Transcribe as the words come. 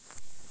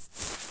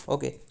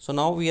Okay, so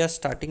now we are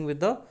starting with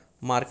the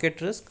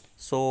market risk.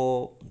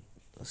 So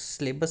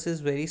syllabus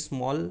is very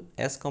small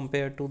as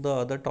compared to the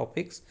other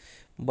topics,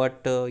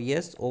 but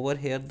yes, over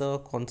here the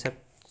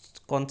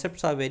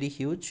concepts are very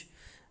huge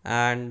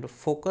and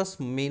focus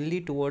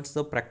mainly towards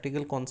the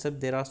practical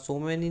concept. There are so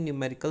many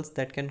numericals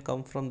that can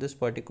come from this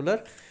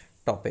particular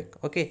topic.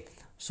 Okay,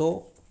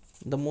 so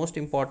the most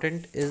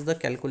important is the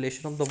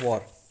calculation of the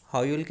VAR.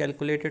 How you will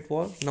calculate it?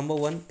 VAR, number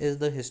one is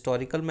the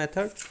historical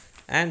method,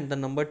 and the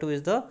number two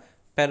is the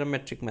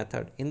parametric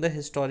method. In the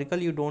historical,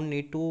 you don't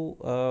need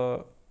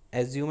to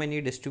assume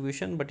any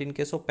distribution, but in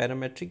case of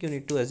parametric, you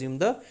need to assume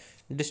the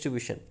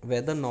distribution,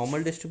 whether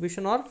normal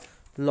distribution or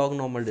log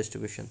normal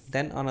distribution.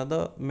 Then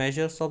another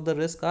measures of the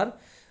risk are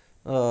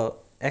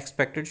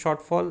expected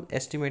shortfall,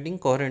 estimating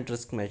coherent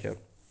risk measure.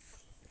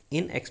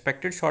 In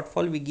expected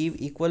shortfall, we give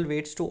equal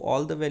weights to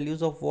all the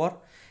values of VAR,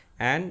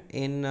 and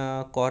in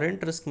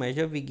coherent risk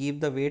measure, we give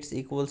the weights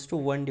equals to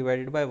 1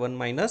 divided by 1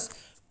 minus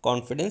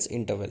confidence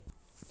interval.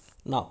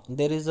 Now,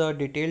 there is a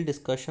detailed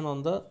discussion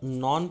on the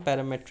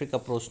non-parametric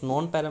approach.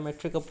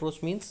 Non-parametric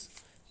approach means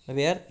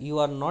where you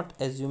are not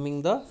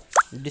assuming the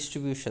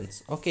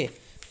distributions. Okay,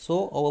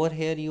 so over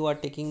here you are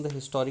taking the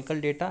historical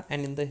data,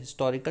 and in the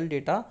historical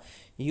data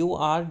you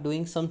are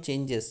doing some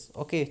changes.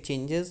 Okay,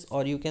 changes,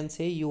 or you can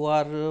say you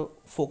are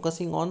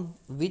focusing on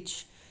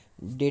which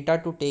data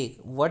to take,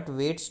 what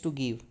weights to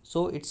give.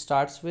 So it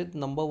starts with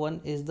number one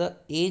is the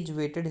age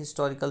weighted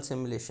historical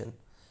simulation,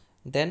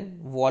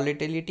 then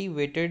volatility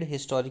weighted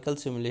historical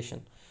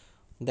simulation,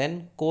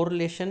 then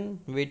correlation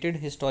weighted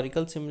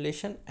historical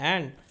simulation,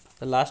 and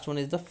the last one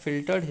is the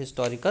filtered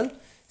historical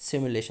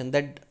simulation.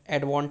 That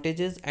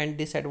advantages and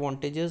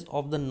disadvantages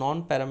of the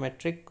non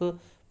parametric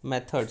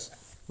methods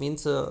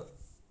means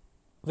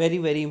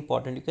very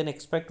important. You can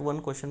expect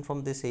one question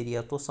from this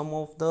area. So some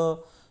of the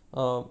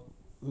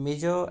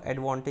major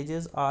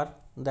advantages are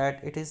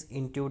that it is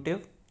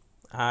intuitive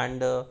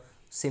and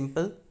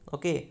simple.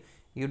 Okay,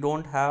 you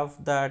don't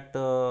have that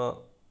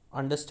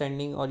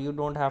understanding, or you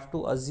don't have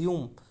to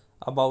assume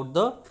about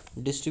the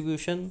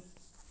distribution.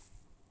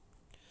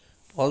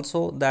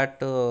 Also that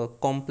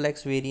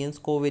complex variance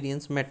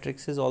covariance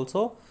matrix is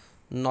also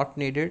not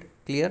needed.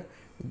 Clear,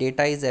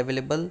 data is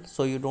available,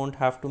 so you don't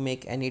have to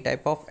make any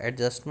type of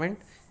adjustment,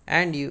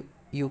 and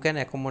you can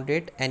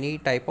accommodate any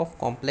type of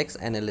complex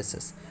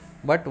analysis.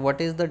 But what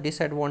is the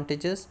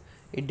disadvantages?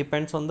 It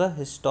depends on the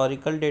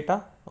historical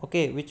data,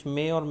 okay, which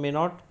may or may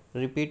not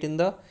repeat in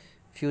the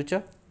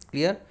future.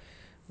 Clear,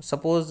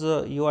 suppose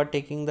you are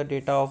taking the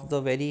data of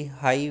the very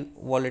high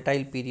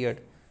volatile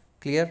period.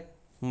 Clear,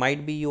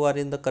 might be you are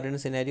in the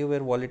current scenario where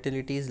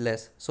volatility is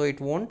less, so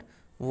it won't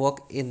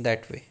work in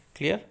that way.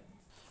 Clear.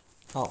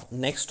 Now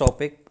next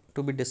topic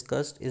to be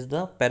discussed is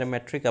the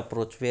parametric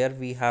approach, where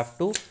we have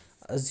to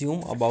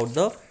assume about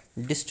the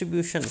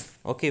distribution.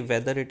 Okay,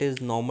 whether it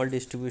is normal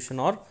distribution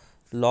or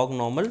log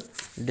normal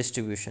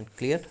distribution.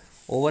 Clear,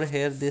 over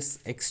here this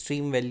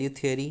extreme value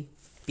theory,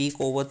 peak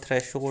over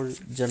threshold,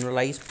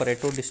 generalized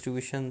Pareto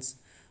distributions,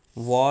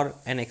 VAR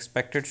and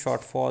expected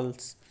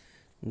shortfalls,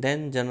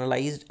 then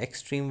generalized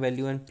extreme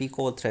value and peak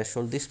over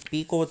threshold. This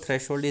peak over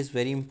threshold is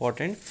very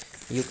important.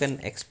 You can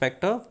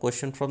expect a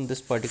question from this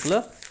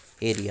particular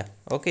area.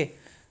 Okay,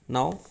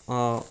 now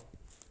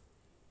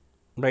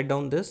write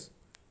down this.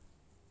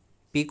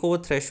 Peak over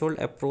threshold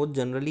approach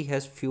generally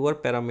has fewer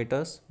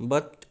parameters,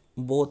 but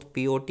both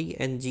POT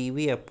and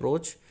GV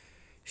approach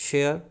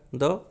share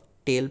the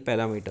tail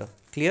parameter.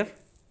 Clear.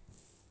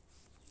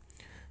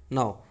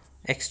 Now,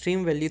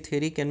 extreme value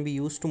theory can be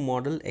used to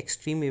model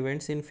extreme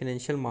events in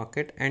financial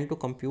market and to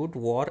compute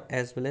VAR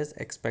as well as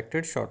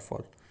expected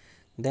shortfall.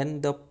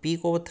 Then the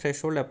peak over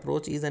threshold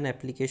approach is an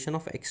application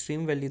of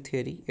extreme value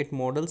theory. It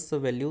models the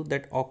value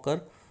that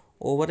occur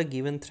over a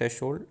given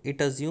threshold.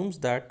 It assumes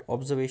that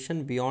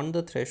observation beyond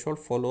the threshold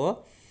follow a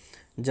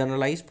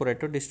generalized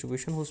Pareto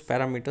distribution whose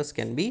parameters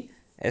can be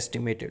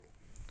estimated.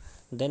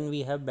 Then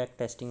we have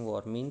backtesting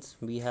VAR, means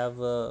we have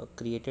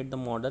created the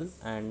model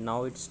and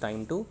now it's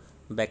time to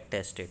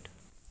backtest it.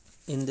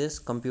 In this,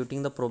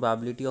 computing the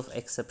probability of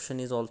exception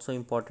is also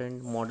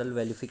important. Model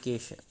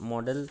verification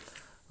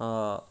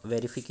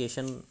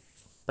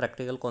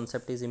practical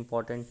concept is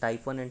important.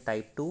 Type 1 and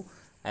type 2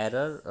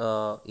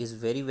 error is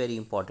very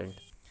important.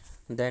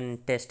 Then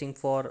testing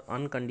for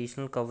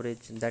unconditional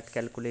coverage, that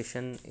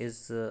calculation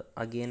is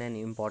again an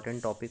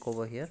important topic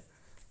over here.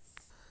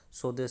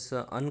 So this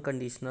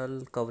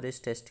unconditional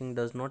coverage testing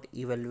does not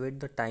evaluate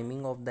the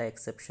timing of the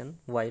exception,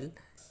 while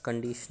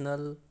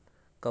conditional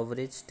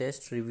coverage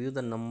tests review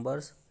the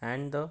numbers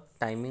and the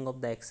timing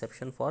of the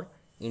exception for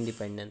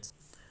independence.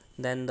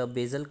 Then the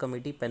Basel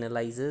committee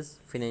penalizes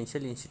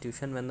financial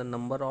institution when the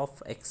number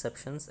of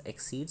exceptions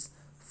exceeds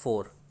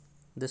 4.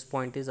 This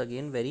point is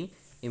again very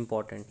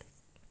important.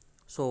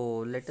 So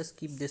let us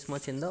keep this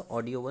much in the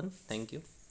audio one. Thank you.